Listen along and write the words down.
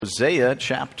Hosea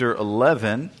chapter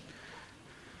 11.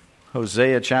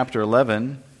 Hosea chapter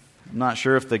 11. I'm not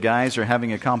sure if the guys are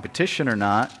having a competition or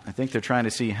not. I think they're trying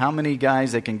to see how many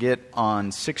guys they can get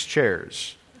on 6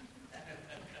 chairs.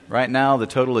 Right now, the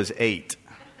total is 8.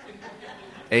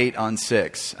 8 on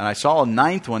 6. And I saw a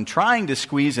 9th one trying to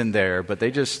squeeze in there, but they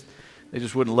just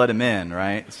wouldn't let him in,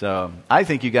 right? So I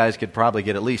think you guys could probably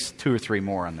get at least 2 or 3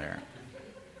 more on there.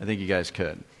 I think you guys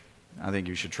could. I think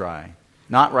you should try.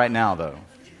 Not right now, though.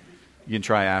 You can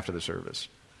try after the service.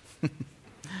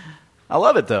 I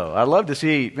love it, though. I love to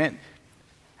see, man,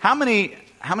 how many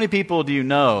people do you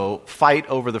know fight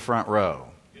over the front row?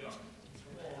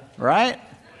 Right?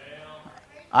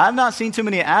 I've not seen too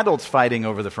many adults fighting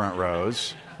over the front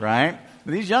rows, right?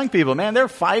 These young people, man, they're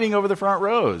fighting over the front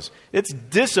rows. It's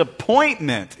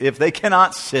disappointment if they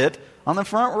cannot sit on the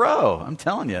front row. I'm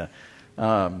telling you.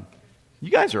 You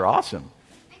guys are awesome.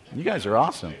 You guys are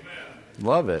awesome.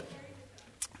 Love it.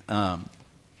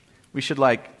 We should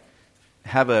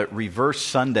have a reverse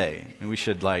Sunday, and we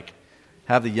should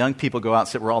have the young people go out and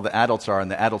sit where all the adults are,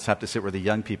 and the adults have to sit where the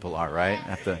young people are, right?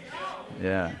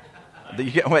 Yeah.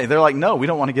 They're like, no, we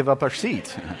don't want to give up our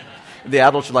seat. The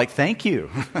adults are like, thank you.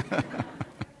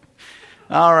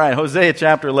 All right, Hosea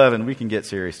chapter 11. We can get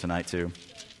serious tonight too.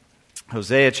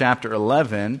 Hosea chapter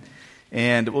 11,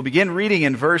 and we'll begin reading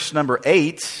in verse number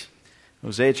 8.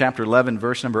 Hosea chapter 11,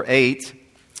 verse number 8.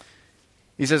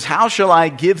 He says, "How shall I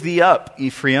give thee up,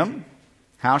 Ephraim?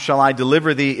 How shall I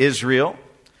deliver thee, Israel?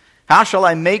 How shall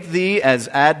I make thee as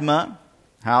Admah?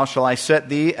 How shall I set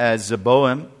thee as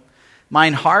Zeboim?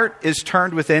 Mine heart is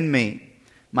turned within me.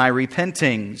 My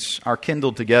repentings are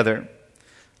kindled together.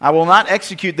 I will not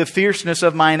execute the fierceness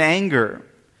of mine anger.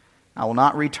 I will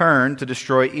not return to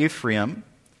destroy Ephraim.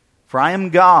 For I am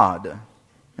God,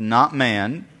 and not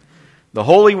man, the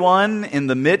Holy One in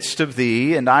the midst of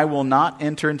thee, and I will not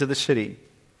enter into the city.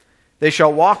 They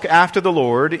shall walk after the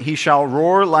Lord. He shall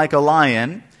roar like a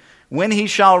lion. When he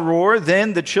shall roar,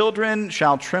 then the children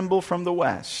shall tremble from the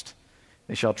west.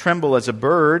 They shall tremble as a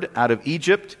bird out of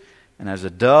Egypt, and as a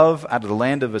dove out of the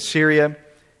land of Assyria.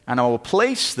 And I will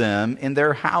place them in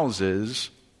their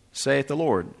houses, saith the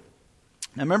Lord."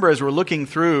 Now remember, as we're looking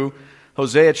through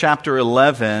Hosea chapter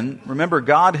 11, remember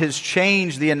God has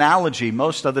changed the analogy.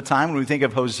 Most of the time when we think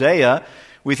of Hosea,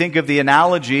 we think of the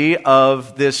analogy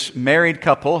of this married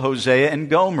couple, Hosea and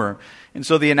Gomer. And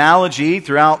so the analogy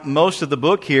throughout most of the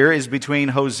book here is between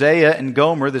Hosea and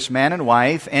Gomer, this man and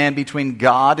wife, and between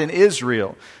God and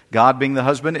Israel. God being the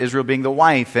husband, Israel being the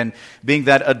wife, and being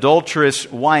that adulterous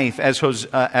wife as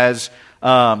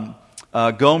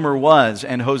Gomer was,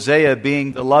 and Hosea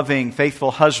being the loving,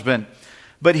 faithful husband.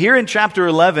 But here in chapter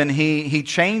 11, he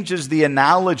changes the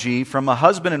analogy from a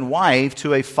husband and wife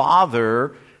to a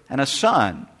father and a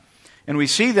son. And we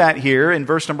see that here in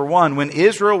verse number 1. "When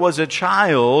Israel was a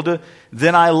child,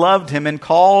 then I loved him and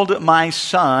called my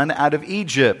son out of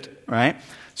Egypt." Right?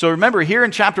 So remember, here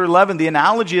in chapter 11, the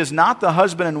analogy is not the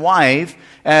husband and wife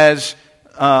as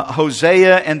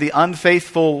Hosea and the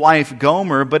unfaithful wife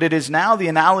Gomer, but it is now the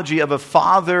analogy of a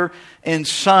father and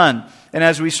son. And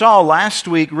as we saw last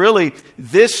week, really,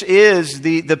 this is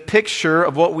the picture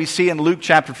of what we see in Luke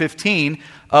chapter 15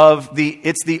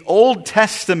 it's the Old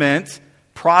Testament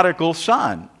prodigal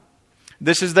son.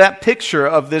 This is that picture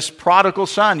of this prodigal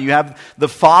son. You have the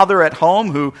father at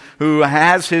home who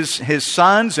has his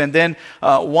sons, and then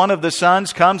one of the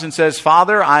sons comes and says,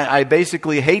 "Father, I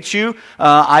basically hate you.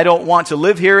 I don't want to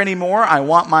live here anymore. I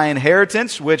want my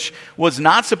inheritance," which was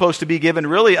not supposed to be given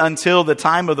really until the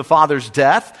time of the father's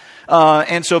death.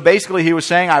 And so basically he was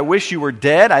saying, "I wish you were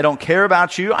dead. I don't care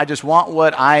about you. I just want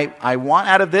what I want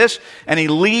out of this." And he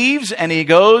leaves and he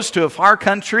goes to a far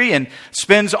country and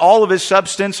spends all of his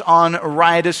substance on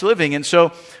riotous living. And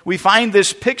so we find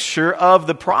this picture of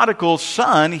the prodigal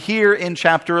son here in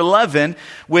chapter 11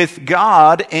 with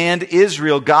God and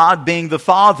Israel. God being the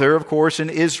father, of course, and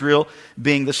Israel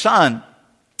being the son.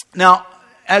 Now,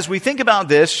 as we think about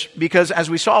this, because as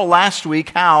we saw last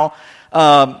week how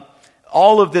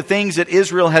all of the things that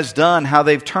Israel has done, how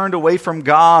they've turned away from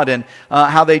God, and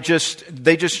how they just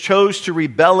chose to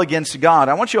rebel against God.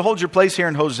 I want you to hold your place here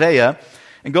in Hosea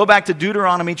and go back to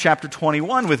Deuteronomy chapter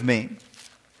 21 with me.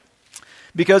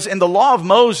 Because in the law of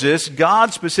Moses,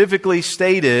 God specifically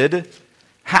stated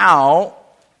how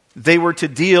they were to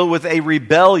deal with a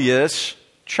rebellious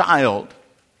child.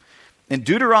 In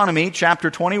Deuteronomy chapter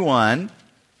 21,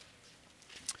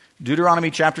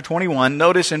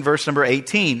 notice in verse number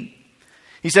 18.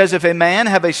 He says, "If a man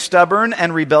have a stubborn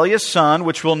and rebellious son,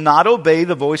 which will not obey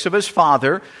the voice of his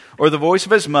father or the voice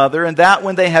of his mother, and that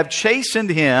when they have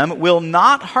chastened him will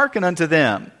not hearken unto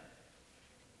them,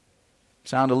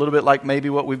 Sound a little bit like maybe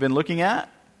what we've been looking at?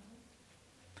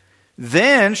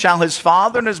 Then shall his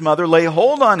father and his mother lay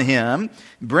hold on him,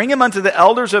 bring him unto the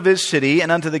elders of his city,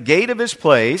 and unto the gate of his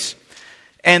place,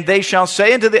 and they shall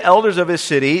say unto the elders of his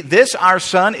city, This our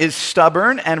son is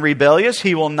stubborn and rebellious.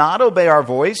 He will not obey our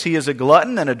voice. He is a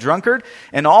glutton and a drunkard.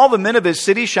 And all the men of his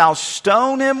city shall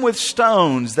stone him with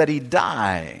stones, that he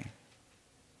die.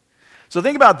 So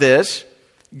think about this.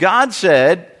 God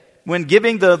said, when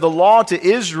giving the law to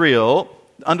Israel,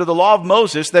 under the law of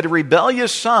Moses, that a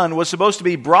rebellious son was supposed to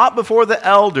be brought before the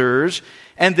elders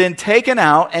and then taken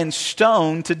out and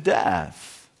stoned to death.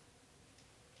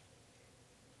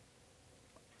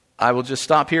 I will just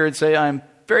stop here and say I'm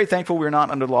very thankful we're not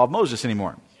under the law of Moses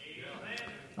anymore.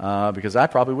 Because I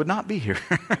probably would not be here.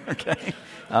 Okay,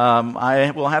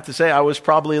 I will have to say I was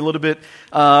probably a little bit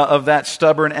of that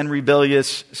stubborn and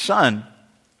rebellious son.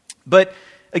 But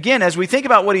again, as we think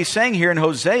about what he's saying here in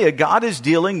Hosea, God is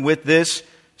dealing with this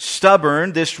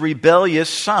stubborn, this rebellious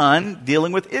son,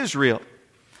 dealing with Israel.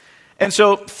 And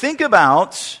so think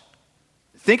about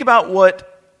what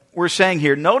we're saying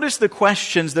here. Notice the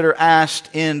questions that are asked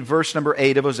in verse number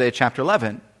 8 of Hosea chapter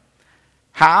 11.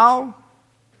 How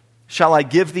shall I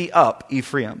give thee up,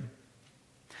 Ephraim?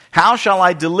 How shall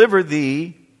I deliver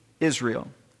thee, Israel?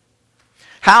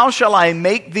 How shall I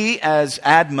make thee as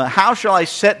Admah? How shall I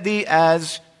set thee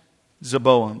as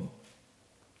Zeboim?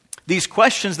 These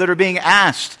questions that are being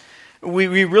asked, we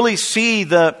really see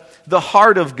the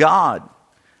heart of God.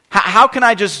 How can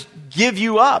I just give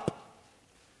you up?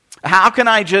 How can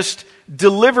I just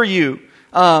deliver you?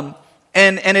 And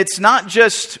it's not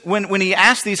just, when he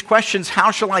asks these questions,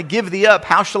 how shall I give thee up?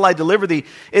 How shall I deliver thee?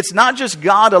 It's not just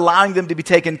God allowing them to be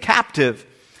taken captive.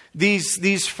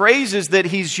 These phrases that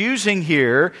he's using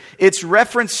here, it's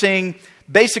referencing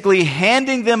basically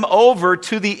handing them over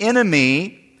to the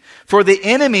enemy for the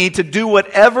enemy to do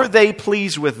whatever they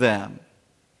please with them. And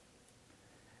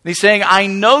he's saying, I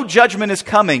know judgment is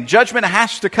coming. Judgment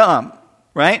has to come.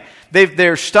 Right?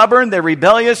 They're stubborn, they're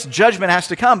rebellious, judgment has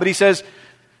to come. But he says,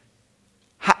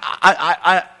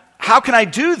 how can I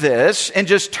do this and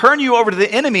just turn you over to the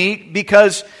enemy,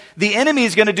 because the enemy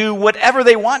is going to do whatever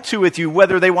they want to with you,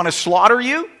 whether they want to slaughter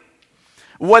you,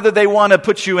 whether they want to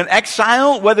put you in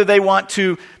exile, whether they want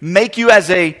to make you as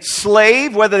a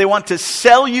slave, whether they want to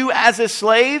sell you as a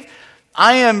slave.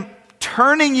 I am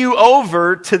turning you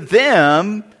over to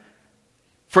them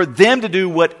for them to do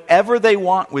whatever they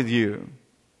want with you.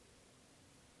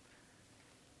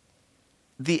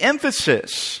 The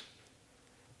emphasis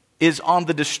is on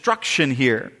the destruction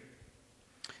here.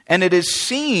 And it is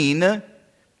seen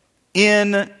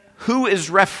in who is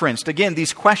referenced. Again,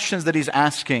 these questions that he's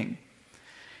asking.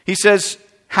 He says,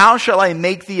 how shall I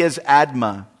make thee as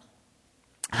Admah?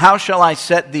 How shall I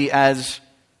set thee as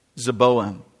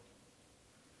Zeboim?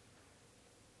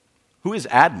 Who is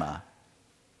Admah?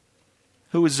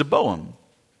 Who is Zeboim?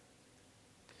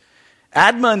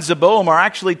 Admah and Zeboim are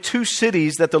actually two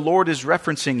cities that the Lord is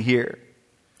referencing here.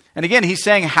 And again, he's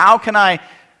saying, how can I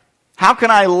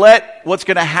let what's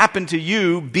going to happen to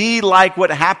you be like what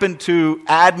happened to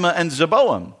Admah and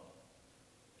Zeboim?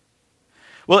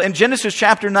 Well, in Genesis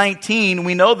chapter 19,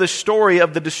 we know the story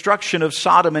of the destruction of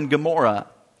Sodom and Gomorrah.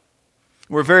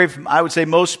 I would say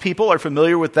most people are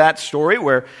familiar with that story,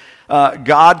 where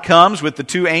God comes with the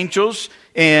two angels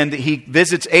and he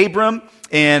visits Abram,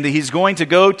 and he's going to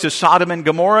go to Sodom and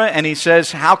Gomorrah, and he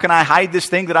says, how can I hide this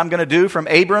thing that I'm going to do from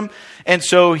Abram? And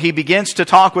so he begins to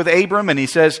talk with Abram, and he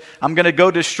says, I'm going to go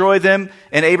destroy them.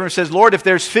 And Abram says, Lord, if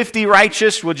there's 50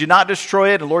 righteous, would you not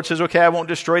destroy it? And the Lord says, okay, I won't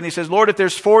destroy it. And he says, Lord, if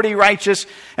there's 40 righteous,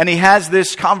 and he has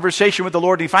this conversation with the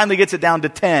Lord, and he finally gets it down to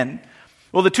 10.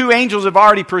 Well, the two angels have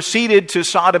already proceeded to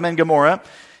Sodom and Gomorrah,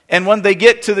 and when they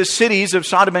get to the cities of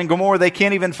Sodom and Gomorrah, they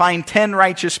can't even find 10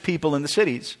 righteous people in the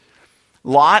cities.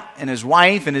 Lot and his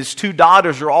wife and his two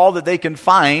daughters are all that they can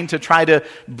find to try to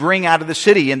bring out of the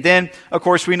city. And then, of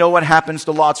course, we know what happens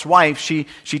to Lot's wife. She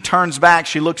turns back,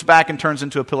 she looks back and turns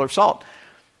into a pillar of salt.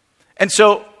 And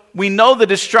so we know the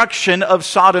destruction of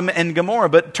Sodom and Gomorrah.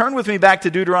 But turn with me back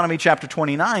to Deuteronomy chapter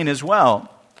 29 as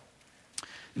well.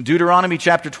 Deuteronomy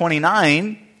chapter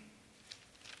 29.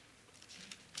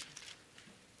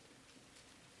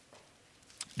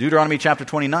 Deuteronomy chapter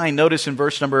 29, notice in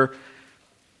verse number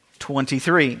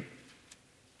 23.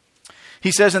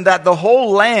 He says, and that the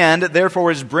whole land therefore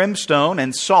is brimstone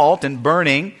and salt and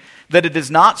burning, that it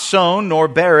is not sown, nor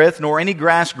beareth, nor any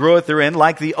grass groweth therein,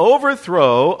 like the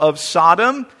overthrow of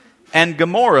Sodom and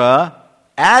Gomorrah,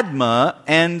 Admah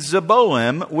and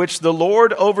Zeboim, which the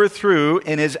Lord overthrew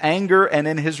in his anger and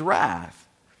in his wrath.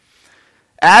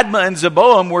 Admah and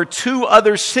Zeboim were two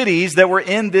other cities that were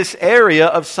in this area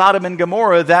of Sodom and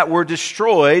Gomorrah that were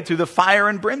destroyed through the fire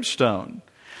and brimstone.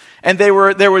 And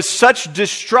there was such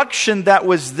destruction that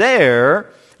was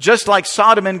there, just like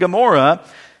Sodom and Gomorrah.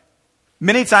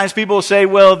 Many times people say,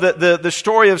 well, the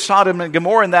story of Sodom and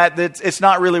Gomorrah and that it's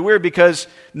not really weird because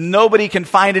nobody can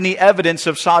find any evidence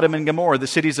of Sodom and Gomorrah, the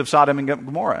cities of Sodom and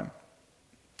Gomorrah.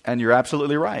 And you're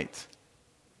absolutely right.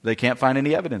 They can't find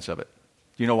any evidence of it.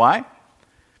 Do you know why?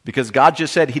 Because God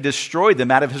just said He destroyed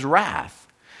them out of His wrath.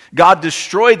 God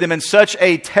destroyed them in such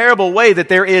a terrible way that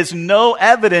there is no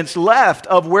evidence left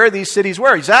of where these cities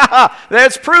were. He said,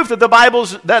 that's proof that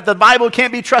the Bible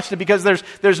can't be trusted because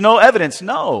there's no evidence.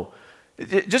 No.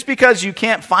 Just because you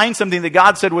can't find something that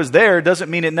God said was there doesn't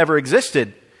mean it never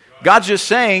existed. God's just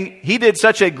saying He did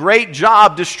such a great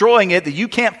job destroying it that you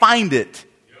can't find it.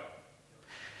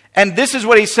 And this is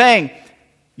what He's saying.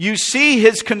 You see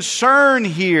His concern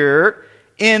here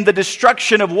in the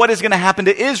destruction of what is going to happen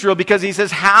to Israel, because He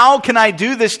says, how can I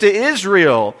do this to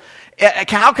Israel?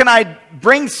 How can I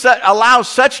allow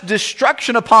such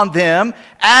destruction upon them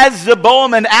as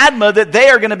Zeboim and Admah that they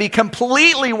are going to be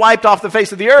completely wiped off the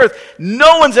face of the earth?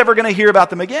 No one's ever going to hear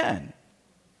about them again.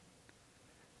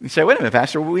 You say, wait a minute,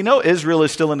 Pastor, we know Israel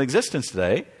is still in existence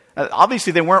today.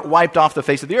 Obviously, they weren't wiped off the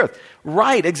face of the earth.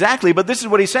 Right, exactly. But this is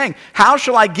what He's saying. How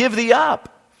shall I give thee up?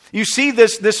 You see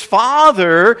this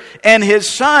father and his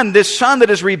son, this son that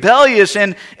is rebellious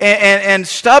and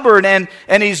stubborn and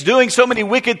he's doing so many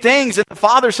wicked things. And the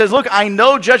father says, look, I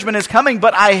know judgment is coming,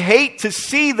 but I hate to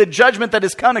see the judgment that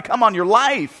is going to come on your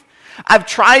life. I've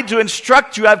tried to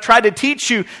instruct you. I've tried to teach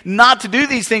you not to do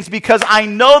these things because I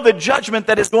know the judgment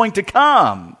that is going to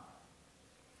come.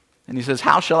 And he says,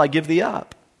 how shall I give thee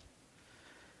up?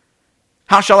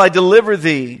 How shall I deliver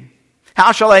thee?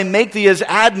 How shall I make thee as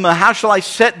Admah? How shall I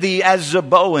set thee as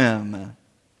Zeboim?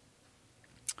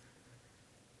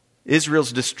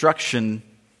 Israel's destruction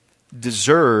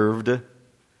deserved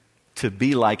to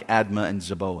be like Admah and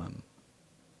Zeboim.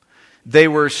 They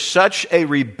were such a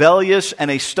rebellious and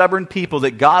a stubborn people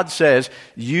that God says,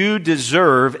 you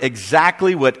deserve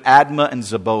exactly what Admah and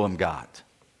Zeboim got.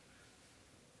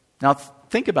 Now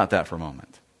think about that for a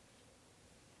moment.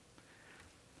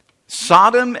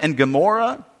 Sodom and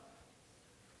Gomorrah,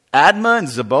 Admah and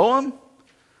Zeboim,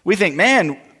 we think,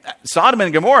 man, Sodom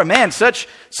and Gomorrah, man, such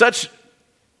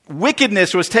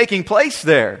wickedness was taking place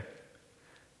there.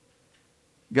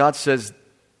 God says,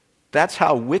 that's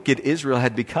how wicked Israel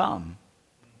had become.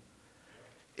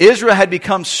 Israel had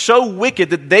become so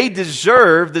wicked that they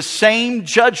deserved the same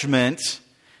judgment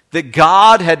that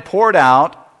God had poured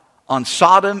out on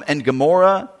Sodom and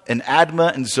Gomorrah and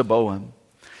Admah and Zeboim.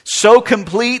 So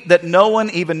complete that no one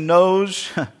even knows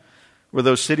where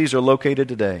those cities are located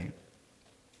today.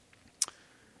 You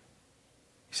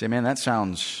say, man, that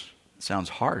sounds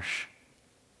harsh.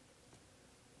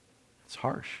 It's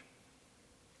harsh.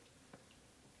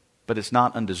 But it's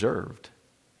not undeserved.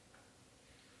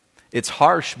 It's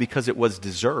harsh because it was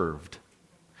deserved.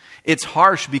 It's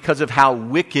harsh because of how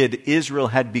wicked Israel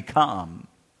had become.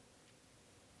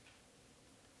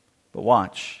 But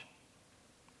watch.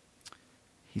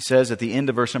 He says at the end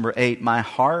of verse number 8, my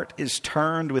heart is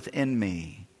turned within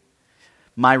me.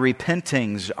 My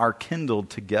repentings are kindled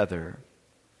together.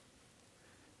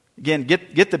 Again,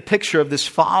 get the picture of this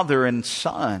father and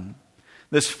son.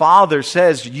 This father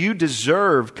says, you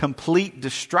deserve complete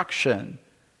destruction.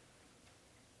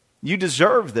 You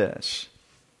deserve this.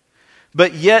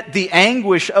 But yet the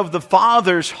anguish of the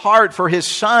father's heart for his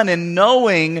son in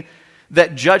knowing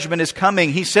that judgment is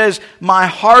coming. He says, my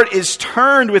heart is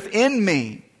turned within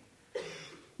me.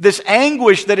 This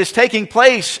anguish that is taking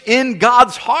place in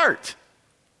God's heart.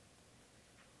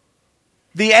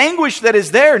 The anguish that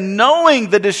is there, knowing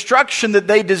the destruction that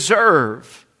they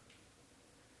deserve.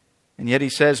 And yet he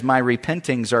says, my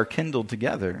repentings are kindled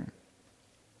together.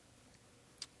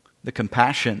 The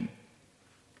compassion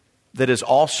that is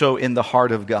also in the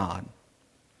heart of God.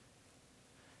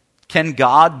 Can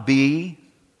God be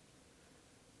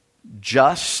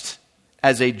just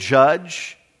as a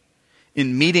judge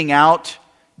in meting out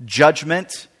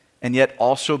judgment and yet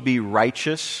also be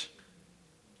righteous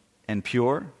and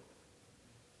pure?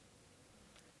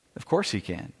 Of course He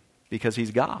can, because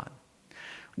He's God.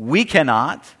 We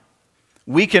cannot.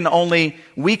 We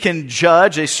can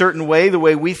judge a certain way, the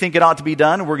way we think it ought to be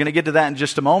done. We're going to get to that in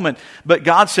just a moment. But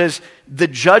God says the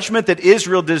judgment that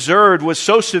Israel deserved was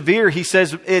so severe, He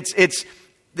says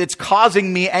it's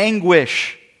causing me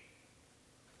anguish.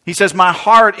 He says, my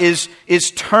heart is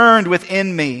turned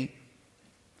within me.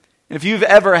 And if you've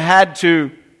ever had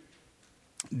to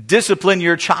discipline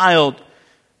your child,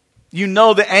 You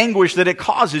know the anguish that it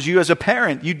causes you as a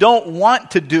parent. You don't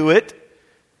want to do it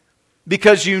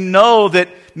because you know that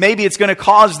maybe it's going to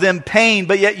cause them pain,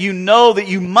 but yet you know that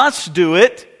you must do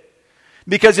it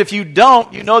because if you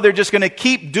don't, you know they're just going to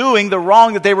keep doing the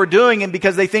wrong that they were doing and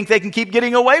because they think they can keep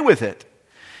getting away with it.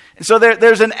 And so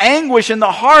there's an anguish in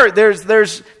the heart. There's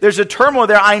a turmoil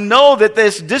there. I know that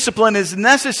this discipline is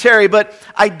necessary, but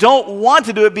I don't want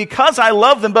to do it because I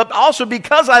love them, but also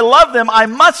because I love them, I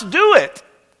must do it.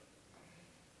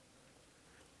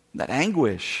 That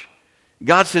anguish.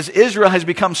 God says Israel has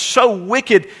become so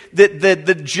wicked that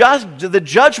the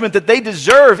judgment that they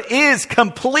deserve is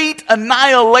complete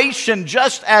annihilation,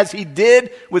 just as He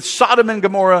did with Sodom and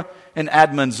Gomorrah and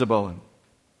Admah and Zeboim.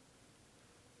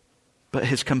 But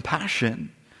His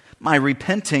compassion, my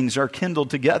repentings are kindled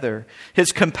together.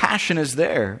 His compassion is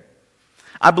there.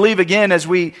 I believe, again, as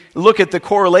we look at the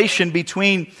correlation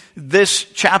between this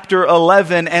chapter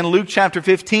 11 and Luke chapter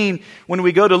 15, when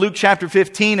we go to Luke chapter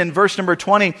 15 and verse number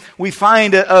 20, we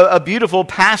find a beautiful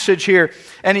passage here.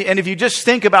 And if you just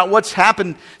think about what's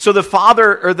happened, so the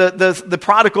father, or the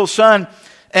prodigal son,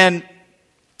 and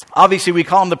obviously we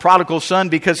call him the prodigal son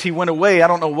because he went away. I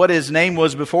don't know what his name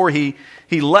was before he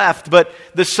left. But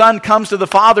the son comes to the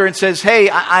father and says, hey,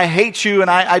 I hate you and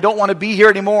I don't want to be here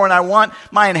anymore and I want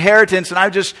my inheritance and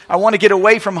I want to get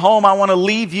away from home. I want to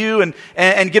leave you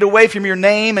and get away from your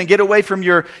name and get away from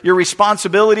your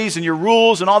responsibilities and your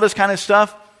rules and all this kind of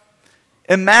stuff.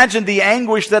 Imagine the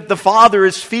anguish that the father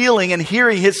is feeling and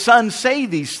hearing his son say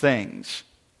these things.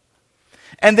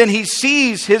 And then he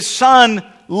sees his son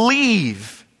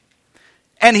leave.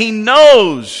 And he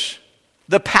knows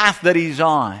the path that he's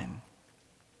on.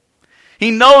 He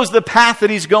knows the path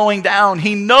that he's going down.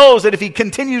 He knows that if he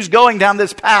continues going down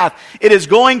this path, it is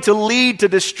going to lead to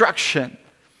destruction.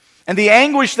 And the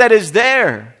anguish that is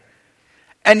there.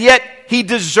 And yet he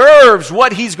deserves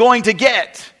what he's going to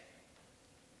get.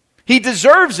 He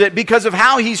deserves it because of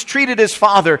how he's treated his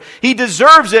father. He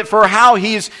deserves it for how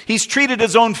he's treated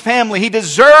his own family. He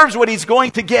deserves what he's going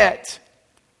to get.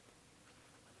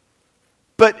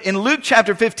 But in Luke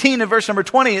chapter 15 and verse number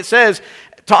 20, it says,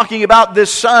 talking about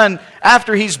this son,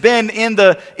 after he's been in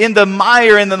the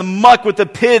mire and the muck with the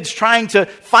pigs, trying to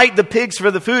fight the pigs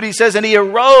for the food, he says, and he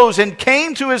arose and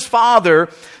came to his father,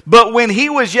 but when he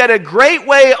was yet a great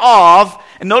way off,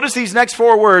 and notice these next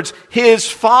four words, his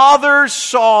father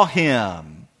saw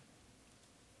him.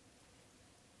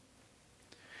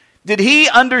 Did he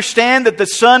understand that the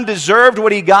son deserved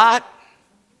what he got?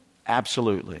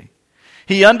 Absolutely.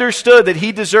 He understood that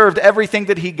he deserved everything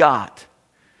that he got.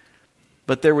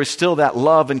 But there was still that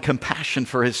love and compassion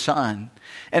for his son.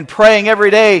 And praying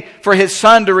every day for his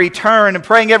son to return. And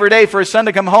praying every day for his son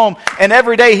to come home. And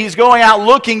every day he's going out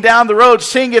looking down the road,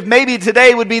 seeing if maybe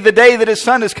today would be the day that his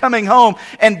son is coming home.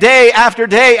 And day after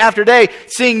day after day,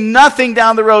 seeing nothing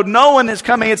down the road. No one is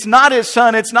coming. It's not his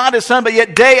son. It's not his son. But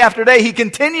yet day after day he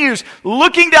continues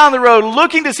looking down the road,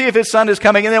 looking to see if his son is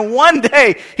coming. And then one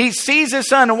day he sees his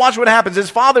son. And watch what happens. His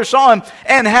father saw him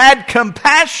and had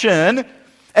compassion.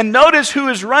 And notice who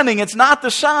is running. It's not the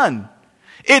son.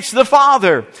 It's the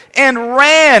father. And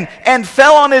ran and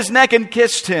fell on his neck and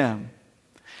kissed him.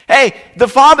 Hey, the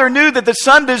father knew that the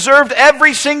son deserved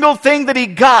every single thing that he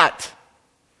got.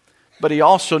 But he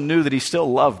also knew that he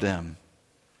still loved him.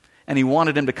 And he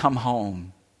wanted him to come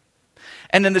home.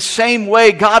 And in the same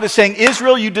way, God is saying,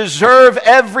 Israel, you deserve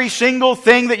every single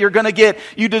thing that you're going to get.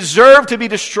 You deserve to be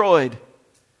destroyed.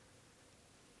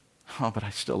 Oh, but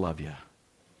I still love you.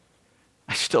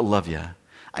 I still love you.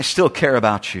 I still care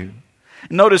about you.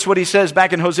 Notice what he says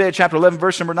back in Hosea chapter 11,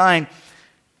 verse number 9.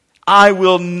 I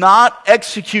will not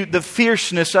execute the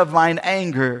fierceness of mine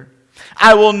anger.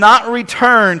 I will not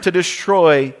return to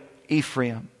destroy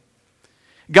Ephraim.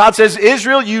 God says,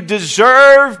 Israel, you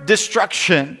deserve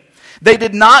destruction. They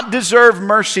did not deserve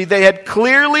mercy. They had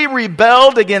clearly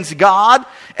rebelled against God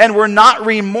and were not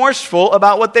remorseful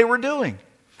about what they were doing.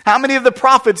 How many of the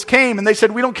prophets came and they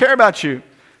said, we don't care about you.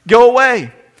 Go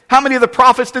away. How many of the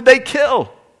prophets did they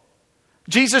kill?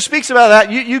 Jesus speaks about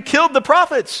that. You killed the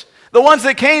prophets. The ones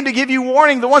that came to give you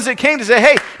warning. The ones that came to say,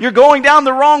 hey, you're going down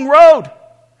the wrong road.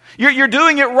 You're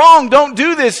doing it wrong. Don't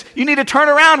do this. You need to turn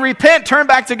around, repent, turn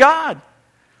back to God.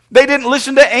 They didn't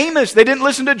listen to Amos. They didn't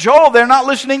listen to Joel. They're not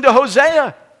listening to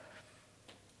Hosea.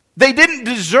 They didn't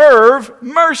deserve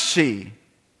mercy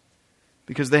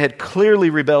because they had clearly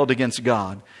rebelled against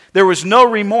God. There was no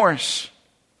remorse.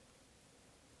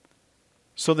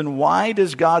 So then why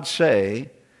does God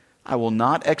say, I will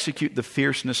not execute the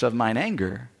fierceness of mine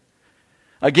anger?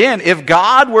 Again, if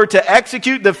God were to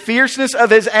execute the fierceness of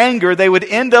his anger, they would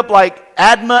end up like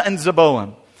Admah and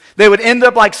Zeboim. They would end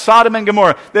up like Sodom and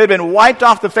Gomorrah. They had been wiped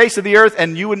off the face of the earth,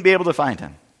 and you wouldn't be able to find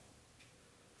him.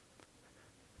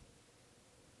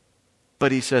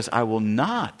 But he says, I will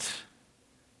not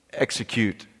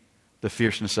execute the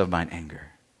fierceness of mine anger.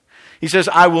 He says,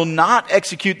 I will not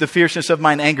execute the fierceness of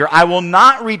mine anger. I will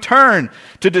not return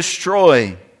to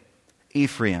destroy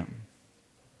Ephraim.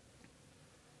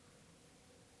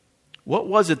 What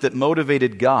was it that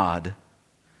motivated God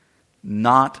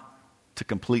not to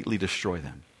completely destroy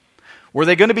them? Were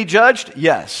they going to be judged?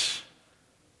 Yes.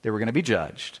 They were going to be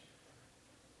judged.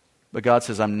 But God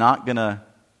says, I'm not going to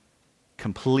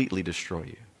completely destroy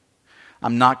you.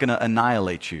 I'm not going to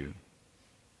annihilate you,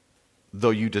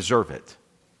 though you deserve it.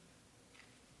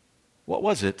 What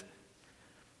was it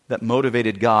that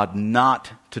motivated God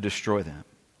not to destroy them?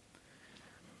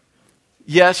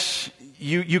 Yes,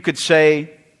 you could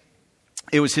say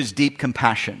it was his deep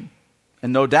compassion.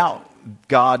 And no doubt,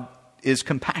 God is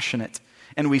compassionate,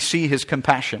 and we see his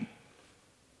compassion.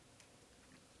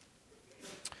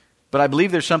 But I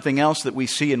believe there's something else that we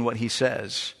see in what he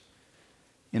says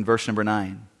in verse number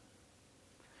 9.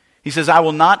 He says, I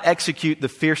will not execute the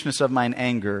fierceness of mine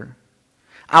anger.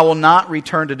 I will not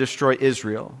return to destroy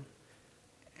Israel.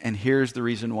 And here's the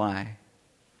reason why.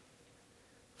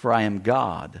 For I am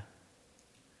God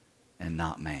and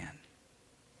not man.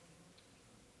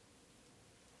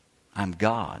 I'm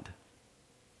God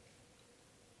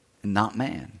and not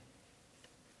man.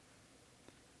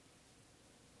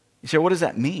 You say, what does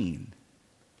that mean?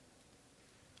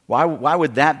 Why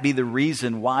would that be the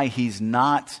reason why he's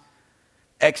not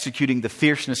executing the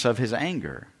fierceness of his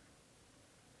anger?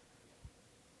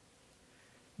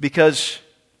 Because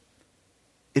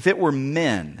if it were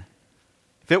men,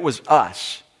 if it was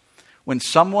us, when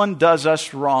someone does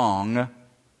us wrong,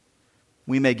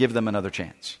 we may give them another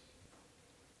chance.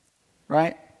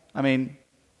 Right? I mean,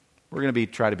 we're going to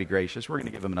try to be gracious. We're going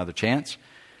to give them another chance.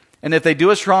 And if they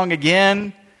do us wrong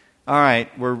again, all right,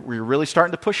 we're really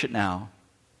starting to push it now.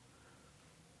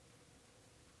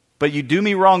 But you do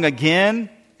me wrong again,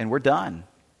 and we're done.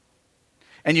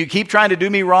 And you keep trying to do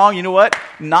me wrong, you know what?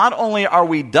 Not only are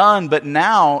we done, but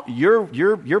now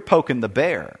you're poking the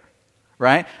bear.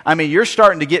 Right? I mean, you're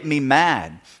starting to get me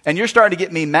mad. And you're starting to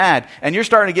get me mad. And you're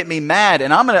starting to get me mad.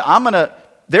 And I'm gonna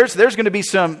there's going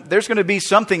to be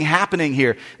something happening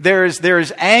here. There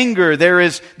is anger, there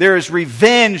is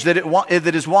revenge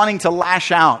that is wanting to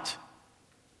lash out.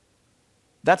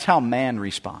 That's how man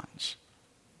responds.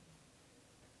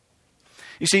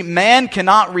 You see, man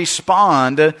cannot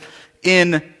respond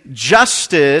in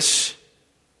justice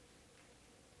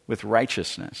with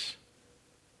righteousness.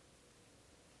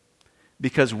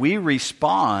 Because we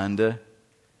respond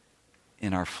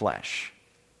in our flesh.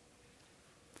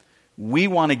 We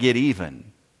want to get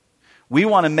even. We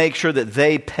want to make sure that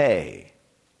they pay.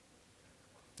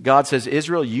 God says,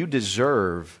 Israel, you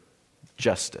deserve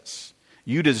justice.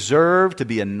 You deserve to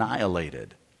be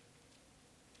annihilated.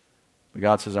 But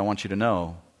God says, I want you to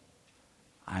know,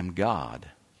 I'm God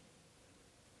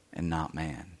and not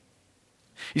man.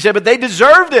 You say, but they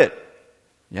deserved it.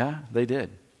 Yeah, they did.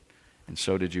 And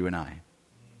so did you and I.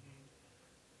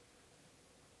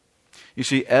 You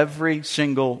see, every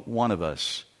single one of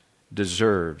us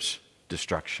deserves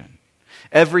destruction.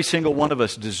 Every single one of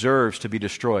us deserves to be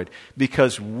destroyed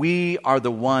because we are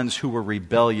the ones who were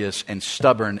rebellious and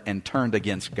stubborn and turned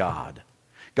against God.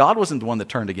 God wasn't the one that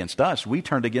turned against us. We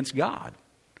turned against God.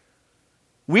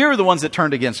 We are the ones that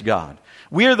turned against God.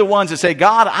 We are the ones that say,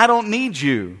 God, I don't need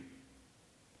you.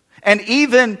 And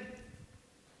even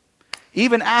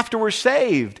after we're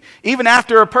saved, even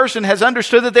after a person has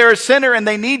understood that they're a sinner and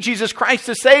they need Jesus Christ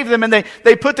to save them and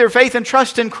they put their faith and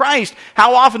trust in Christ,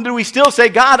 how often do we still say,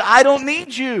 God, I don't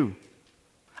need you.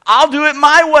 I'll do it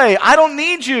my way. I don't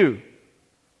need you.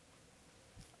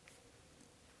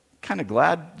 Kind of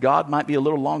glad God might be a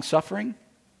little long-suffering.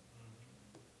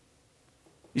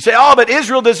 You say, oh, but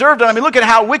Israel deserved it. I mean, look at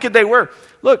how wicked they were.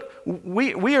 Look,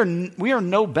 we are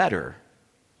no better.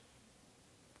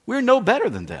 We're no better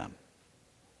than them.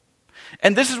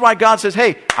 And this is why God says,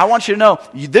 hey, I want you to know,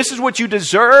 this is what you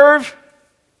deserve.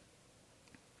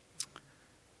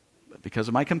 But because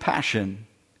of my compassion,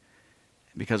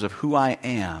 because of who I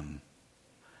am,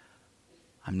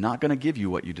 I'm not going to give you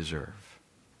what you deserve.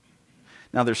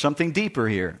 Now, there's something deeper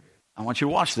here. I want you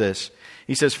to watch this.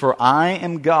 He says, for I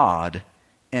am God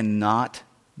and not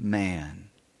man.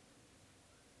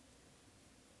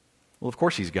 Well, of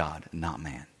course he's God and not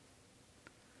man.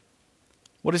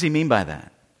 What does he mean by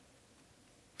that?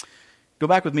 Go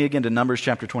back with me again to Numbers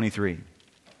chapter 23. In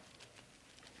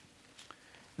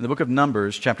the book of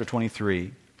Numbers chapter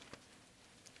 23,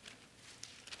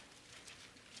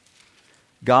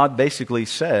 God basically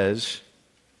says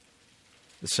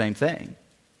the same thing.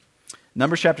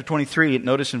 Numbers chapter 23,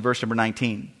 notice in verse number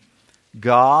 19.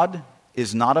 God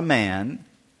is not a man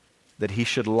that he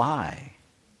should lie,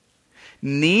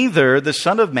 neither the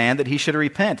Son of Man that he should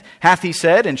repent. Hath he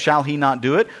said, and shall he not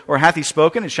do it? Or hath he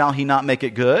spoken, and shall he not make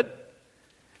it good?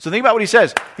 So think about what he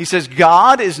says. He says,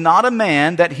 God is not a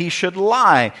man that he should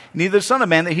lie, neither the Son of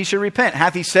Man that he should repent.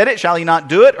 Hath he said it, shall he not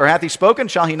do it? Or hath he spoken,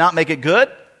 shall he not make it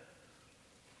good?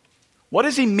 What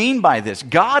does he mean by this?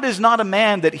 God is not a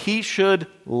man that he should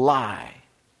lie.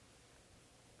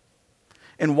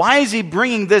 And why is he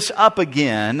bringing this up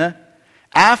again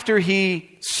after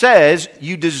he says,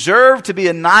 you deserve to be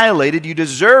annihilated, you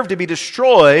deserve to be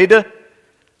destroyed,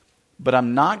 but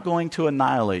I'm not going to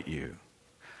annihilate you.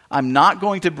 I'm not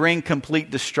going to bring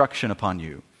complete destruction upon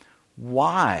you.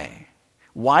 Why?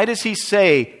 Why does he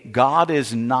say God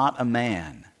is not a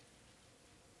man?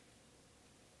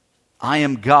 I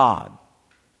am God,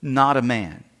 not a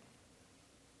man.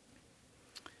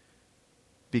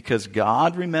 Because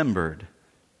God remembered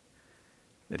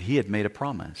that he had made a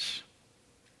promise.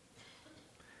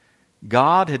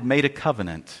 God had made a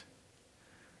covenant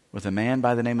with a man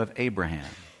by the name of Abraham.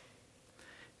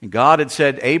 And God had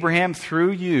said, Abraham,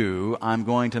 through you, I'm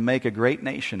going to make a great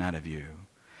nation out of you.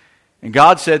 And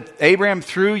God said, Abraham,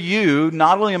 through you,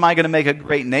 not only am I going to make a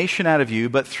great nation out of you,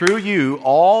 but through you,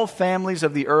 all families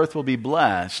of the earth will be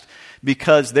blessed,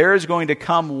 because there is going to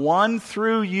come one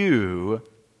through you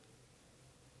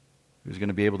who's going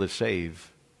to be able to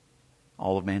save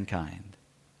all of mankind.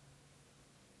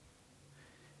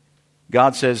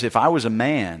 God says, if I was a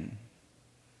man,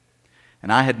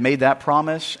 and I had made that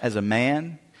promise as a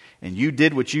man, and you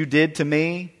did what you did to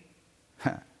me,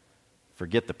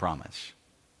 forget the promise.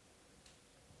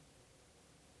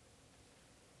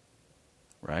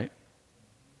 Right?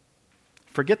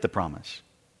 Forget the promise.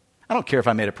 I don't care if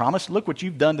I made a promise. Look what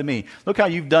you've done to me. Look how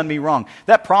you've done me wrong.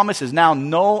 That promise is now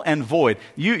null and void.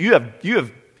 You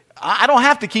have. I don't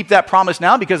have to keep that promise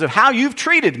now because of how you've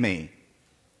treated me.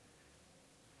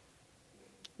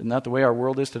 Isn't that the way our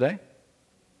world is today?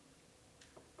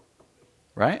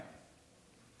 Right?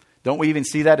 Don't we even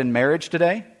see that in marriage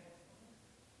today?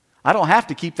 I don't have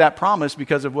to keep that promise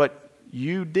because of what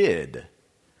you did.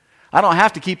 I don't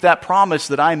have to keep that promise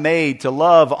that I made to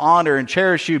love, honor, and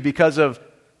cherish you because of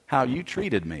how you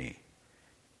treated me.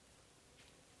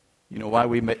 You know why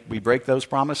we break those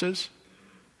promises?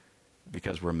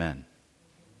 Because we're men.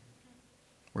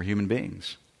 We're human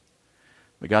beings.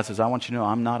 But God says, I want you to know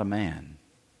I'm not a man.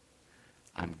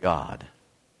 I'm God.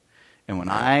 And when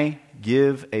I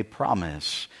give a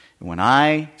promise, and when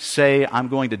I say I'm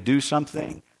going to do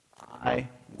something, I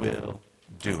will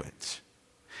do it.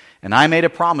 And I made a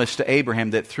promise to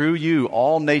Abraham that through you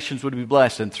all nations would be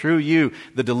blessed, and through you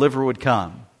the deliverer would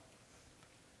come.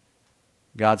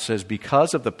 God says,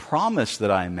 because of the promise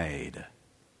that I made,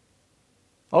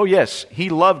 oh yes, he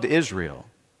loved Israel,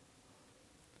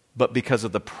 but because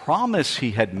of the promise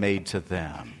he had made to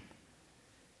them,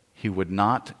 he would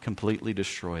not completely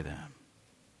destroy them.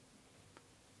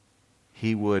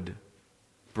 He would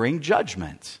bring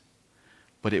judgment,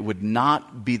 but it would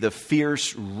not be the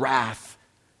fierce wrath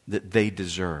that they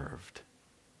deserved.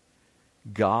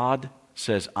 God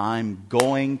says, I'm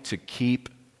going to keep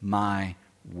my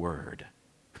word.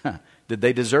 Did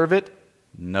they deserve it?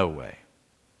 No way.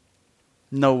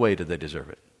 No way did they deserve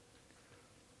it.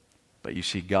 But you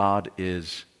see, God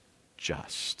is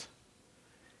just,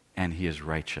 and he is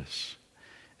righteous.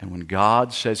 And when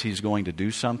God says he's going to do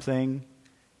something,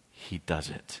 he does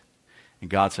it. And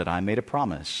God said, I made a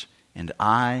promise, and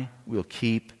I will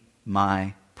keep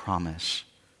my promise.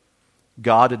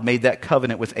 God had made that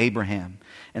covenant with Abraham.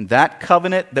 And that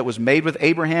covenant that was made with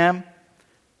Abraham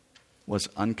was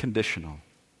unconditional.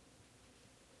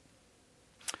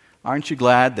 Aren't you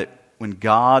glad that when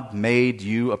God made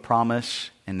you a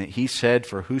promise, and that he said,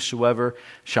 for whosoever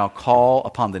shall call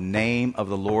upon the name of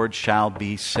the Lord shall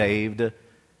be saved,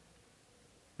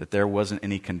 that there wasn't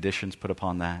any conditions put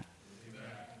upon that?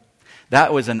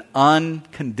 That was an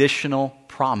unconditional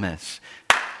promise,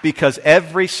 because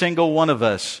every single one of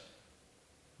us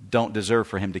don't deserve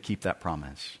for him to keep that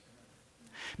promise.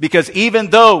 Because even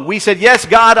though we said, yes,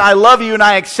 God, I love you and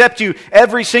I accept you,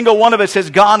 every single one of us has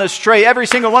gone astray. Every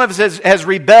single one of us has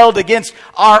rebelled against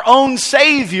our own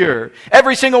Savior.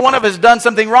 Every single one of us has done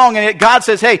something wrong. And yet God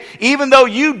says, hey, even though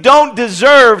you don't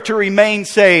deserve to remain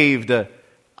saved,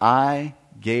 I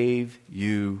gave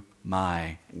you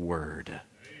my word. Amen.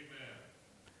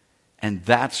 And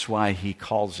that's why he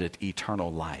calls it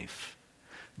eternal life.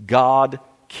 God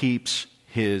keeps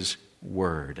his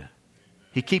word.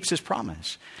 He keeps His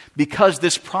promise. Because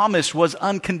this promise was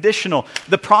unconditional.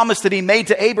 The promise that He made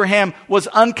to Abraham was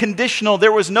unconditional.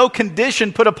 There was no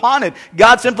condition put upon it.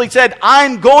 God simply said,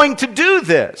 I'm going to do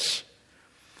this.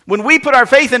 When we put our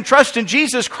faith and trust in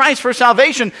Jesus Christ for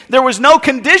salvation, there was no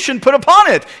condition put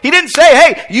upon it. He didn't say,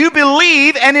 hey, you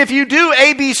believe, and if you do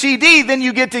A, B, C, D, then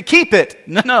you get to keep it.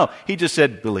 No. He just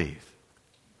said, believe.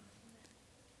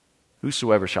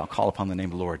 Whosoever shall call upon the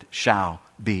name of the Lord shall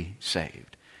be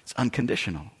saved. It's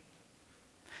unconditional.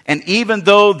 And even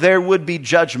though there would be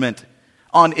judgment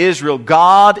on Israel,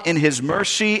 God in His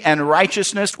mercy and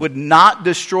righteousness would not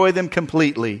destroy them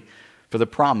completely for the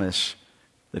promise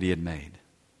that He had made.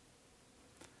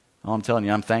 Oh, I'm telling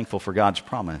you, I'm thankful for God's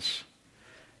promise.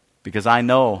 Because I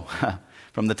know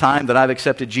from the time that I've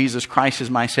accepted Jesus Christ as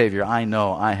my Savior, I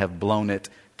know I have blown it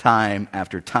time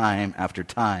after time after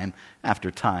time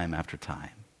after time after time.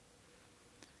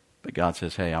 But God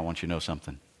says, hey, I want you to know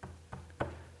something.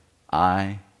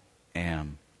 I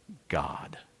am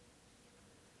God,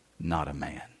 not a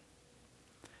man.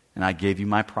 And I gave you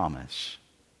my promise.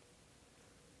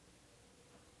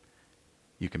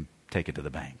 You can take it to the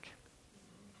bank.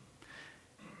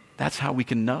 That's how we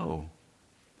can know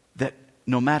that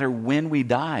no matter when we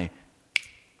die,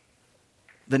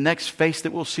 the next face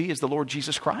that we'll see is the Lord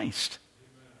Jesus Christ.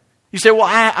 You say, well,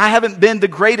 I haven't been the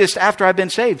greatest after I've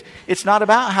been saved. It's not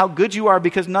about how good you are,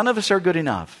 because none of us are good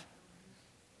enough.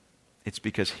 It's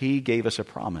because He gave us a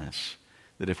promise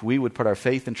that if we would put our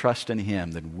faith and trust in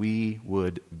Him, then we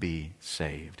would be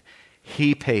saved.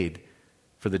 He paid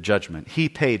for the judgment. He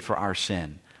paid for our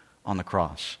sin on the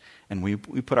cross. And we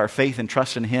put our faith and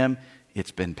trust in Him,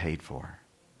 it's been paid for.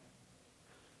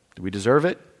 Do we deserve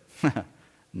it?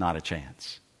 Not a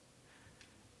chance.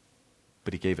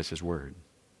 But He gave us His word.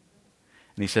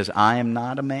 And He says, I am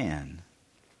not a man.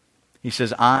 He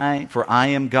says, for I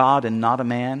am God and not a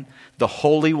man, the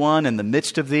Holy One in the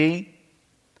midst of thee.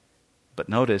 But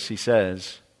notice, He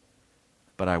says,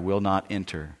 but I will not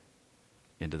enter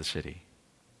into the city.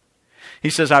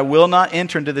 He says, I will not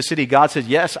enter into the city. God says,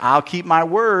 yes, I'll keep my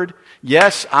word.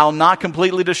 Yes, I'll not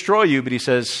completely destroy you. But He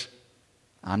says,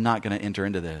 I'm not going to enter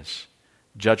into this.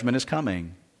 Judgment is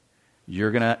coming.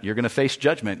 You're going to face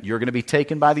judgment. You're going to be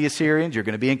taken by the Assyrians. You're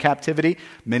going to be in captivity.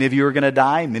 Many of you are going to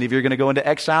die. Many of you are going to go into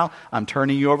exile. I'm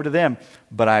turning you over to them.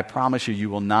 But I promise you, you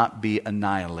will not be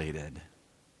annihilated.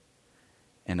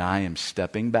 And I am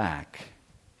stepping back.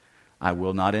 I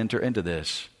will not enter into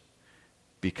this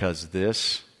because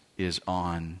this is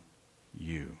on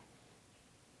you.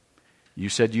 You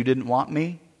said you didn't want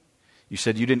me. You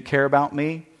said you didn't care about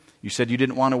me. You said you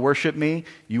didn't want to worship me.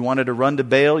 You wanted to run to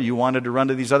Baal. You wanted to run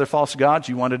to these other false gods.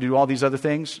 You wanted to do all these other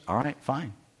things. All right,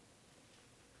 fine.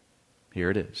 Here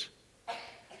it is.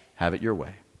 Have it your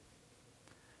way.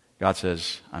 God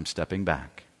says, I'm stepping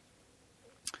back.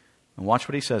 And watch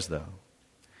what He says, though.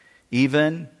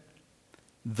 Even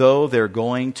though they're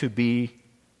going to be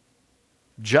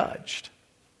judged.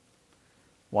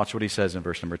 Watch what He says in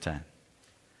verse number 10.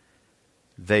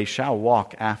 They shall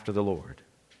walk after the Lord.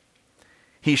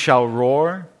 He shall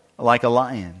roar like a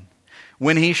lion.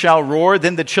 When He shall roar,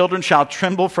 then the children shall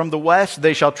tremble from the west.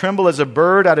 They shall tremble as a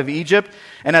bird out of Egypt,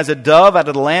 and as a dove out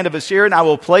of the land of Assyria. And I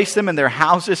will place them in their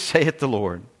houses, saith the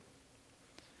Lord.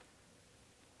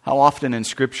 How often in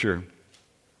Scripture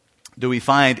do we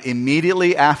find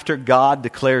immediately after God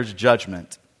declares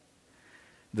judgment,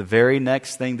 the very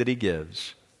next thing that He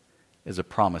gives is a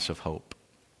promise of hope?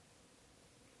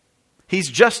 He's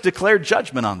just declared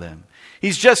judgment on them.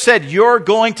 He's just said, you're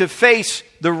going to face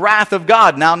the wrath of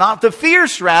God. Now, not the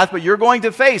fierce wrath, but you're going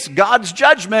to face God's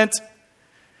judgment.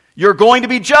 You're going to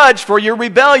be judged for your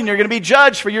rebellion. You're going to be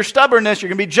judged for your stubbornness. You're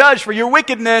going to be judged for your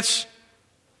wickedness.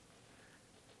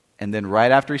 And then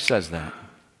right after He says that,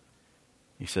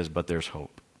 He says, but there's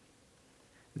hope.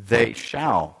 They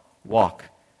shall walk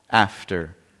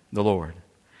after the Lord.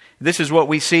 This is what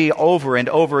we see over and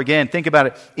over again. Think about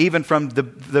it, even from the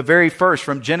very first,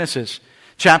 from Genesis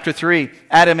chapter 3.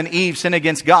 Adam and Eve sin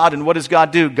against God, and what does God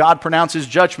do? God pronounces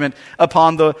judgment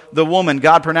upon the woman.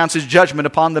 God pronounces judgment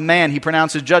upon the man. He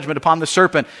pronounces judgment upon the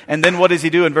serpent. And then what does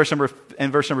He do in verse number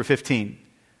 15?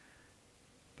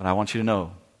 But I want you to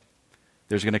know,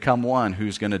 there's going to come one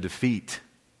who's going to defeat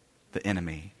the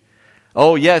enemy.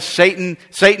 Oh yes, Satan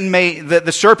may,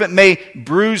 the serpent may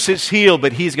bruise his heel,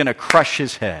 but he's going to crush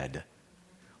his head.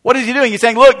 What is he doing? He's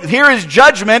saying, look, here is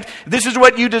judgment. This is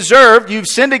what you deserved. You've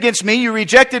sinned against me. You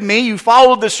rejected me. You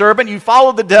followed the serpent. You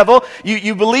followed the devil.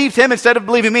 You believed him instead of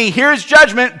believing me. Here's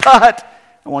judgment, but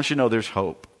I want you to know there's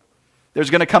hope. There's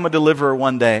going to come a deliverer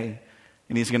one day,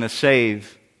 and He's going to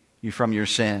save you from your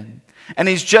sin. And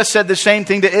he's just said the same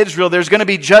thing to Israel. There's going to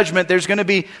be judgment. There's going to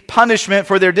be punishment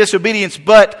for their disobedience.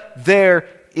 But there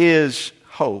is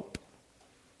hope.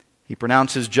 He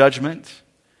pronounces judgment,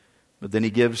 but then he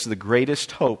gives the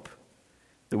greatest hope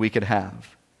that we could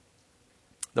have.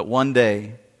 That one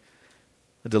day,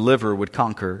 the deliverer would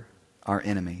conquer our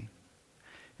enemy.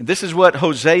 And this is what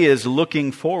Hosea is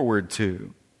looking forward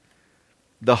to.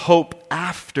 The hope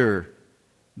after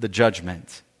the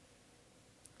judgment.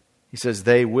 He says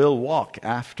they will walk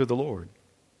after the Lord.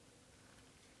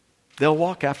 They'll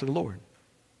walk after the Lord.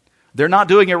 They're not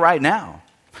doing it right now.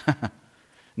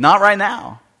 Not right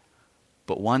now.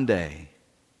 But one day,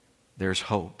 there's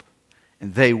hope.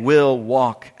 And they will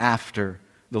walk after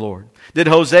the Lord. Did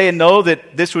Hosea know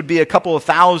that this would be a couple of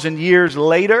thousand years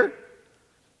later?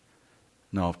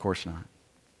 No, of course not.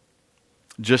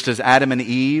 Just as Adam and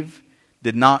Eve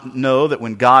did not know that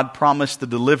when God promised the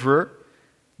deliverer,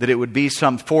 that it would be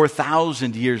some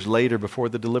 4,000 years later before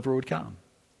the deliverer would come.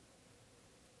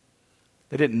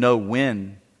 They didn't know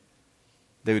when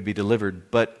they would be delivered,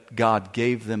 but God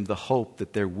gave them the hope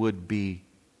that there would be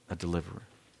a deliverer.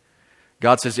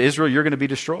 God says, Israel, you're going to be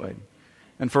destroyed.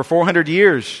 And for 400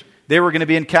 years, they were going to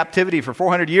be in captivity. For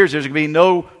 400 years, there's going to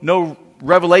be no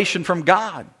revelation from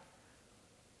God.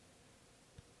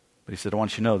 But he said, I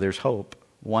want you to know there's hope.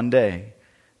 One day,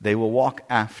 they will walk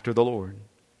after the Lord.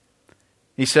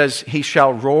 He says, he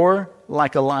shall roar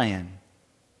like a lion.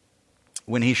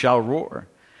 When he shall roar,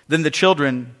 then the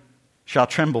children shall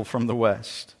tremble from the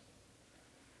west.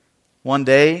 One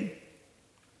day,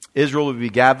 Israel will be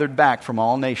gathered back from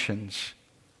all nations.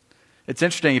 It's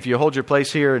interesting, if you hold your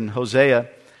place here in Hosea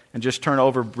and just turn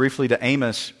over briefly to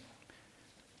Amos.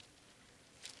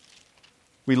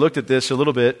 We looked at this a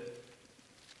little bit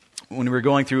when we were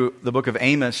going through the book of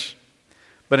Amos.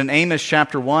 But in Amos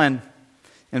chapter 1,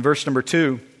 in verse number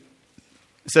 2,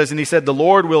 it says, and he said, the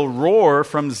Lord will roar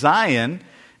from Zion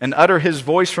and utter his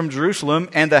voice from Jerusalem,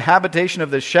 and the habitation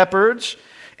of the shepherds,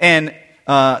 and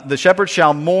the shepherds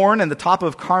shall mourn, and the top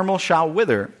of Carmel shall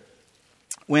wither.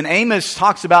 When Amos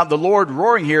talks about the Lord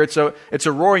roaring here, it's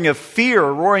a roaring of fear,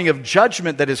 a roaring of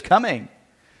judgment that is coming.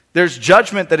 There's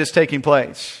judgment that is taking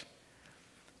place.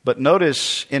 But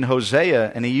notice in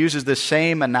Hosea, and he uses the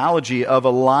same analogy of a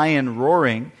lion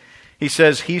roaring. He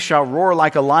says, he shall roar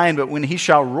like a lion, but when he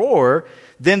shall roar,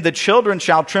 then the children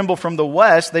shall tremble from the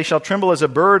west. They shall tremble as a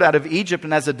bird out of Egypt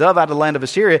and as a dove out of the land of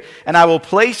Assyria. And I will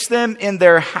place them in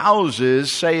their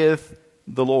houses, saith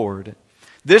the Lord.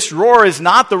 This roar is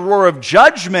not the roar of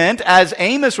judgment, as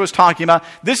Amos was talking about.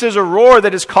 This is a roar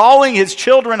that is calling his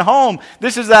children home.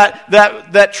 This is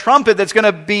that trumpet that's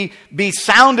going to be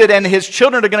sounded, and his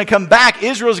children are going to come back.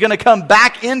 Israel is going to come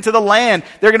back into the land.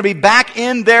 They're going to be back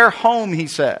in their home, he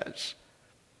says.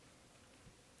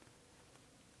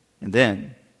 And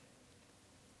then,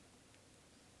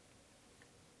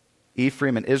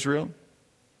 Ephraim and Israel,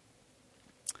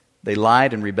 they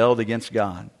lied and rebelled against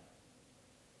God.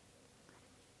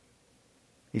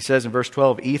 He says in verse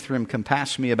 12, Ephraim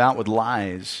compassed me about with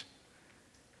lies,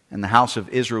 and the house of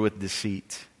Israel with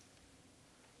deceit.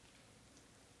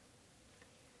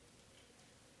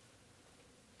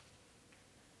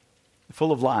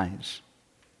 Full of lies.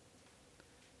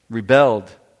 Rebelled,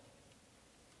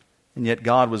 and yet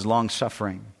God was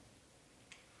long-suffering.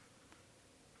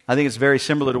 I think it's very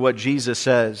similar to what Jesus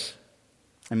says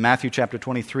in Matthew chapter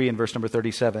 23 and verse number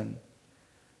 37.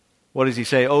 What does he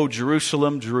say? O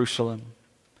Jerusalem, Jerusalem,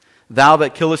 thou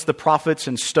that killest the prophets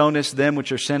and stonest them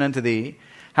which are sent unto thee,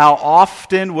 how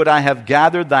often would I have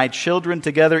gathered thy children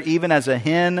together, even as a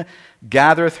hen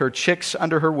gathereth her chicks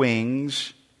under her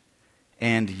wings,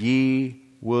 and ye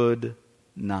would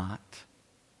not.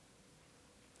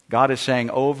 God is saying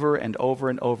over and over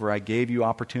and over, I gave you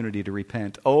opportunity to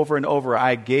repent. Over and over,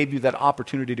 I gave you that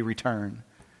opportunity to return.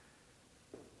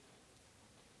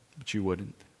 But you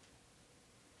wouldn't.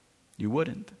 You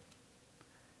wouldn't.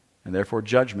 And therefore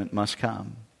judgment must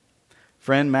come.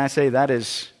 Friend, may I say that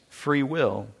is free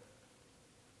will.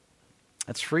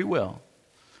 That's free will.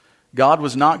 God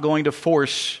was not going to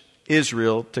force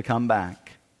Israel to come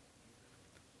back.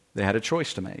 They had a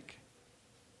choice to make.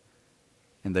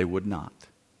 And they would not.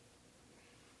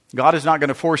 God is not going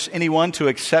to force anyone to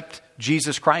accept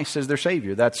Jesus Christ as their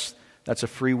Savior. That's a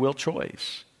free will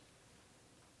choice.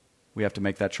 We have to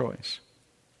make that choice.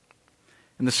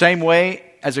 In the same way,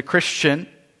 as a Christian,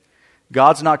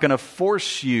 God's not going to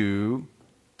force you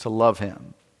to love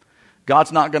Him.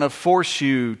 God's not going to force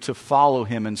you to follow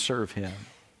Him and serve Him.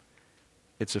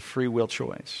 It's a free will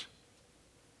choice.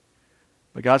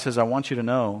 But God says, I want you to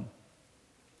know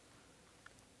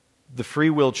the free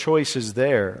will choice is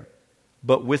there,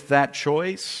 but with that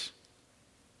choice,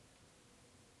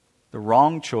 The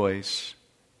wrong choice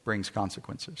brings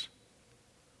consequences.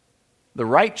 The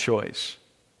right choice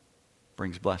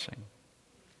brings blessing.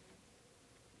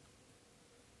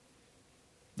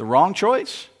 The wrong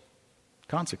choice,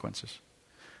 consequences.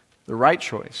 The right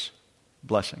choice,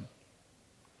 blessing.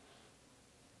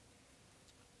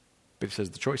 But he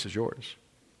says the choice is yours.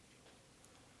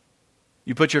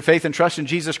 You put your faith and trust in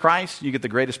Jesus Christ, you get the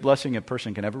greatest blessing a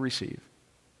person can ever receive.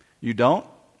 You don't,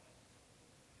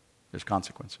 there's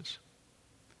consequences.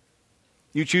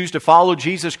 You choose to follow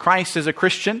Jesus Christ as a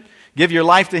Christian, give your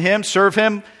life to Him, serve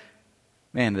Him,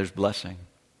 man, there's blessing.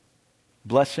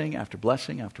 Blessing after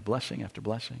blessing after blessing after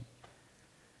blessing.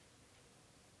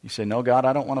 You say, no, God,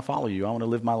 I don't want to follow you. I want to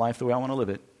live my life the way I want to live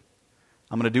it.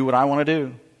 I'm going to do what I want to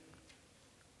do.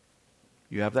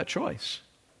 You have that choice.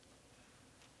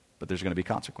 But there's going to be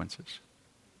consequences.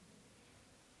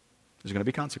 There's going to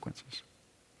be consequences.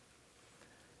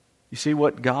 You see,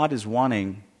 what God is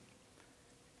wanting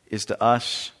is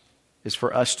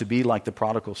for us to be like the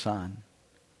prodigal son.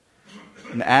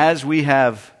 And as we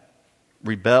have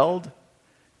rebelled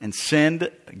and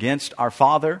sinned against our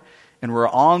Father, and we're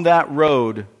on that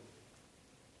road,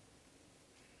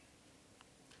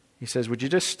 He says, would you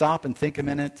just stop and think a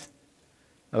minute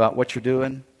about what you're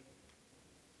doing?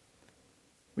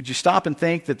 Would you stop and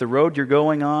think that the road you're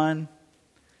going on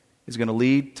is going to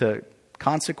lead to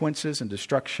consequences and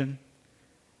destruction?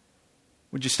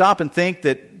 Would you stop and think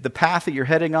that the path that you're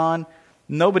heading on,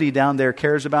 nobody down there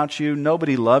cares about you,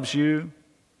 nobody loves you?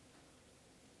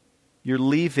 You're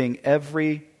leaving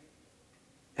everything.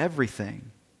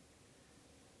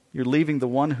 You're leaving the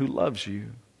one who loves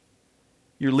you.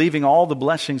 You're leaving all the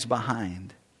blessings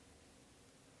behind.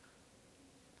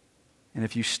 And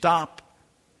if you stop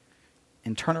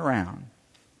and turn around,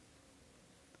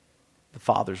 the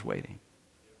Father's waiting.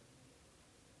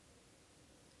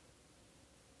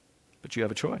 But you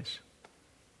have a choice.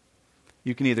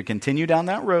 You can either continue down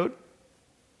that road,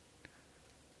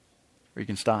 or you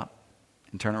can stop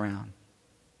and turn around.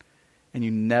 And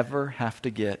you never have to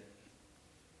get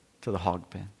to the hog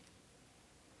pen.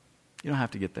 You don't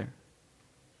have to get there.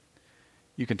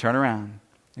 You can turn around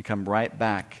and come right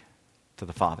back to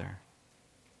the Father.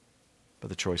 But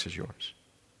the choice is yours.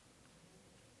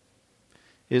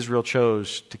 Israel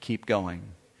chose to keep going, and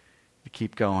to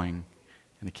keep going,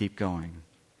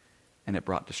 and it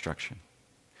brought destruction.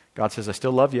 God says, I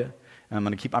still love you, and I'm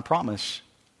going to keep my promise,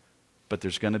 but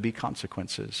there's going to be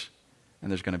consequences, and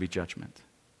there's going to be judgment.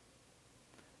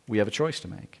 We have a choice to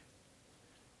make.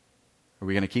 Are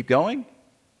we going to keep going?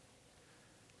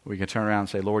 We can turn around and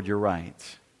say, Lord, you're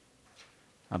right.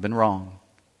 I've been wrong.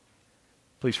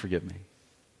 Please forgive me.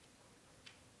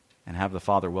 And have the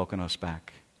Father welcome us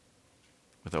back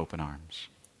with open arms.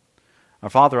 Our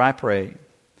Father, I pray,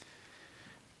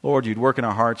 Lord, you'd work in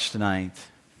our hearts tonight.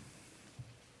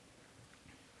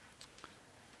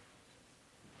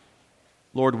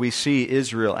 Lord, we see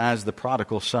Israel as the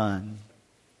prodigal son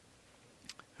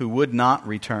who would not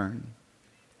return,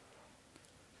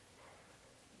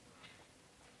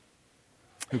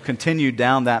 who continued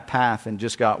down that path and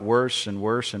just got worse and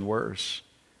worse and worse,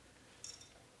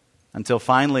 until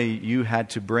finally you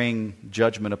had to bring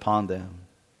judgment upon them.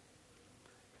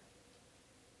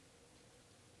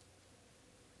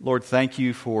 Lord, thank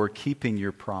you for keeping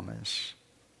your promise,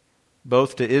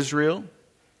 both to Israel.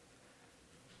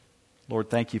 Lord,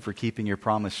 thank you for keeping your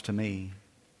promise to me.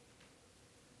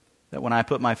 That when I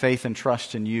put my faith and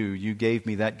trust in you, you gave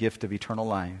me that gift of eternal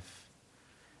life.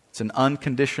 It's an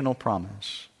unconditional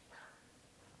promise.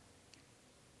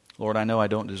 Lord, I know I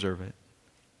don't deserve it.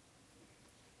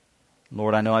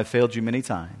 Lord, I know I've failed you many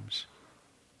times.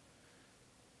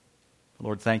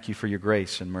 Lord, thank you for your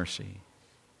grace and mercy.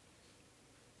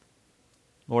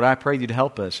 Lord, I pray you'd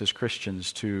help us as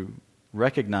Christians to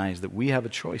recognize that we have a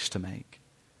choice to make.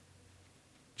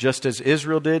 Just as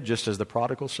Israel did, just as the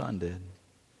prodigal son did.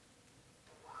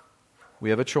 We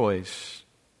have a choice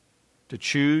to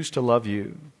choose to love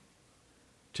you,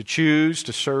 to choose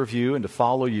to serve you and to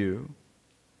follow you,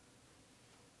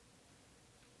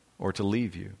 or to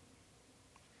leave you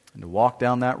and to walk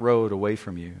down that road away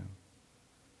from you.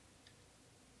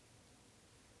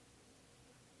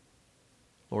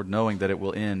 Lord, knowing that it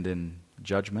will end in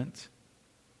judgment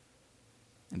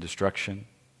and destruction.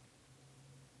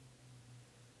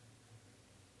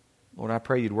 Lord, I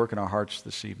pray you'd work in our hearts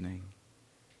this evening.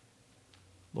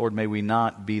 Lord, may we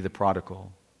not be the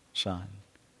prodigal son.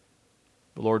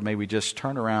 But Lord, may we just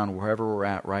turn around wherever we're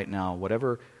at right now,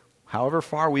 however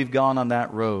far we've gone on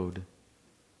that road.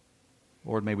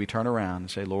 Lord, may we turn around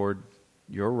and say, Lord,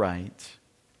 you're right.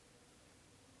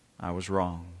 I was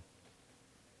wrong.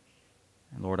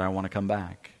 And Lord, I want to come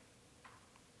back.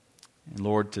 And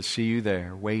Lord, to see you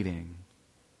there waiting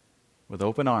with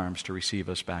open arms to receive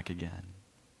us back again.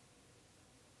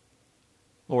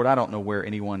 Lord, I don't know where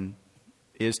anyone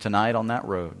is tonight on that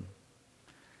road.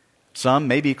 Some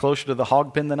may be closer to the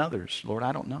hog pen than others. Lord,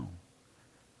 I don't know.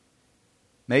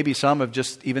 Maybe some have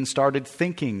just even started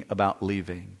thinking about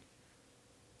leaving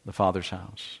the Father's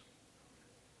house.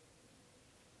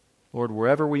 Lord,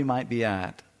 wherever we might be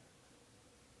at,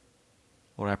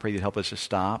 Lord, I pray you'd help us to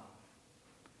stop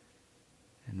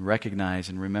and recognize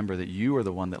and remember that you are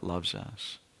the one that loves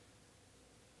us.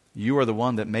 You are the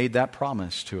one that made that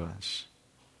promise to us,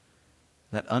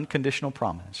 that unconditional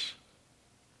promise.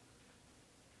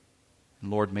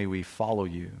 And Lord, may we follow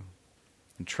you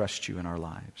and trust you in our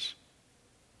lives.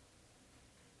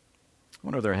 I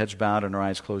wonder if their heads bowed and our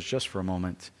eyes closed just for a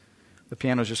moment. The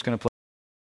piano's just going to play.